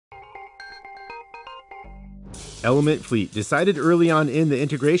Element Fleet decided early on in the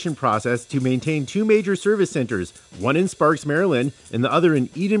integration process to maintain two major service centers, one in Sparks, Maryland, and the other in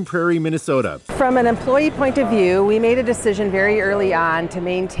Eden Prairie, Minnesota. From an employee point of view, we made a decision very early on to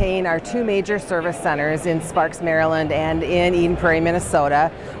maintain our two major service centers in Sparks, Maryland and in Eden Prairie,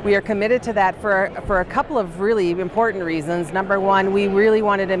 Minnesota. We are committed to that for a couple of really important reasons. Number one, we really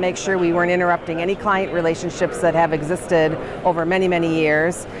wanted to make sure we weren't interrupting any client relationships that have existed over many, many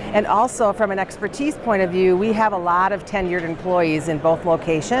years. And also from an expertise point of view, we have a lot of tenured employees in both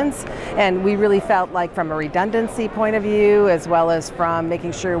locations, and we really felt like from a redundancy point of view, as well as from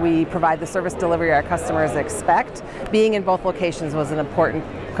making sure we provide the service delivery our customers expect, being in both locations was an important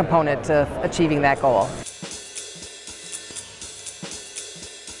component to achieving that goal.